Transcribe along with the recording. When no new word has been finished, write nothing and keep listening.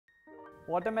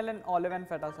watermelon, olive and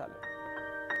feta salad.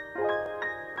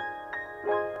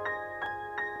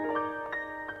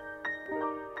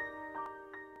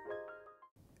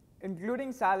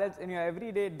 Including salads in your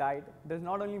everyday diet does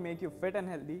not only make you fit and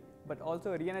healthy, but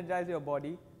also re-energize your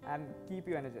body and keep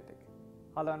you energetic.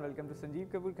 Hello and welcome to Sanjeev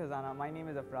Kapoor Khazana. My name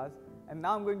is Afraz and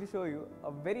now I'm going to show you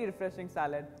a very refreshing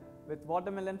salad with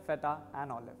watermelon, feta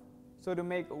and olive. So to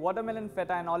make watermelon,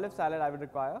 feta and olive salad, I would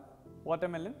require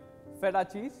watermelon, feta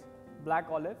cheese, black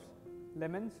olives,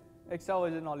 lemons, extra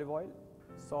virgin olive oil,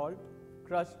 salt,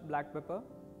 crushed black pepper,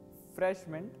 fresh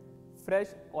mint, fresh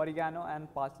oregano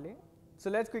and parsley. So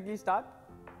let's quickly start.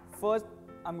 First,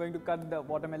 I'm going to cut the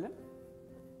watermelon.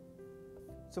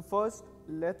 So first,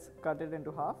 let's cut it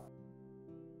into half.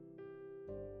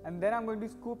 And then I'm going to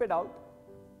scoop it out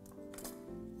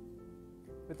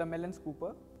with a melon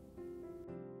scooper.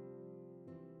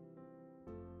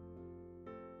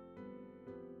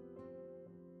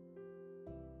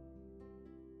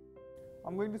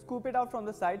 I'm going to scoop it out from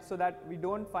the sides so that we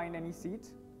don't find any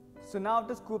seeds. So now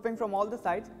after scooping from all the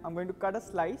sides, I'm going to cut a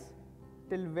slice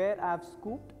till where I have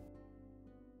scooped.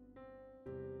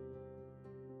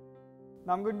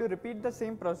 Now I'm going to repeat the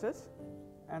same process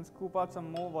and scoop out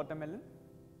some more watermelon.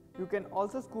 You can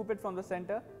also scoop it from the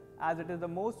center as it is the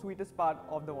most sweetest part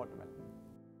of the watermelon.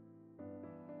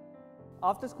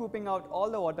 After scooping out all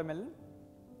the watermelon,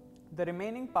 the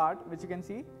remaining part which you can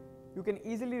see, you can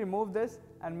easily remove this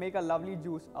and make a lovely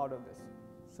juice out of this.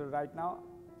 So right now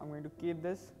I'm going to keep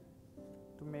this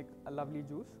to make a lovely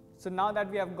juice. So now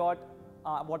that we have got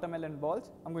watermelon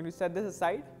balls, I'm going to set this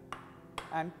aside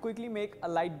and quickly make a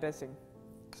light dressing.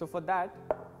 So for that,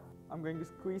 I'm going to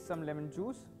squeeze some lemon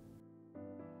juice.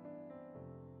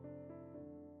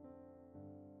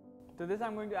 To this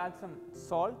I'm going to add some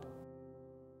salt,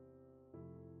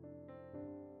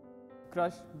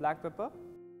 crushed black pepper.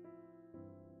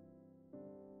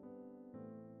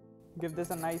 Give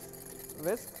this a nice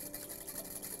whisk.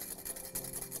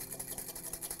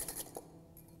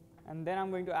 And then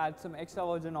I'm going to add some extra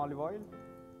virgin olive oil.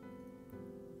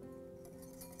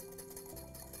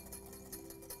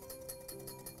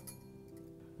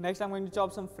 Next I'm going to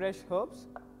chop some fresh herbs,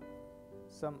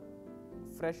 some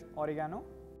fresh oregano.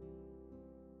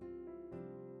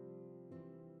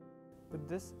 With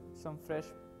this, some fresh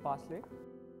parsley.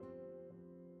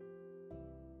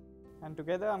 And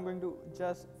together I'm going to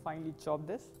just finely chop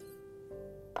this.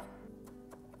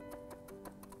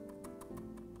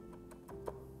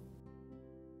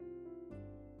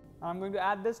 I'm going to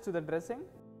add this to the dressing.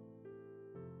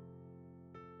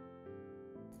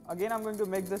 Again I'm going to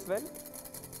mix this well.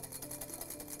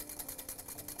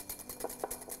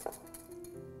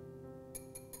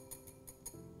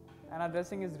 And our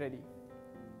dressing is ready.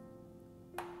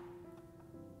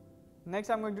 Next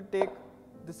I'm going to take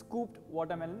the scooped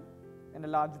watermelon in a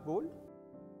large bowl.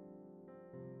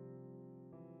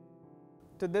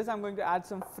 To this I'm going to add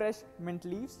some fresh mint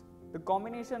leaves. The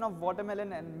combination of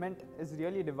watermelon and mint is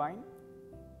really divine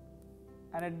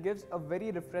and it gives a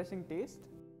very refreshing taste.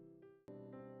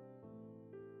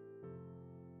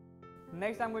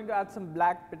 Next I'm going to add some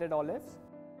black pitted olives.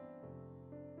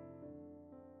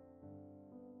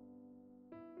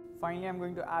 Finally I'm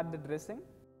going to add the dressing.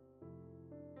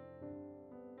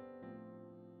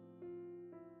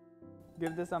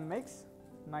 Give this a mix,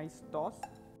 nice toss.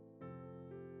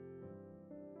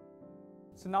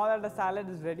 So now that the salad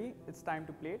is ready, it's time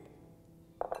to plate.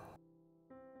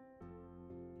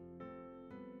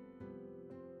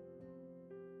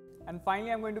 And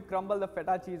finally I'm going to crumble the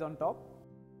feta cheese on top.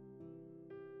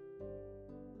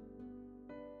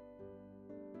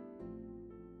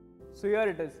 So here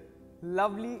it is,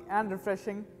 lovely and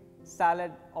refreshing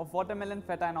salad of watermelon,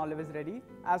 feta and olive is ready.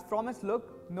 As promised,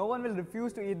 look, no one will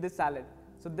refuse to eat this salad.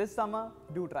 So this summer,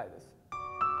 do try this.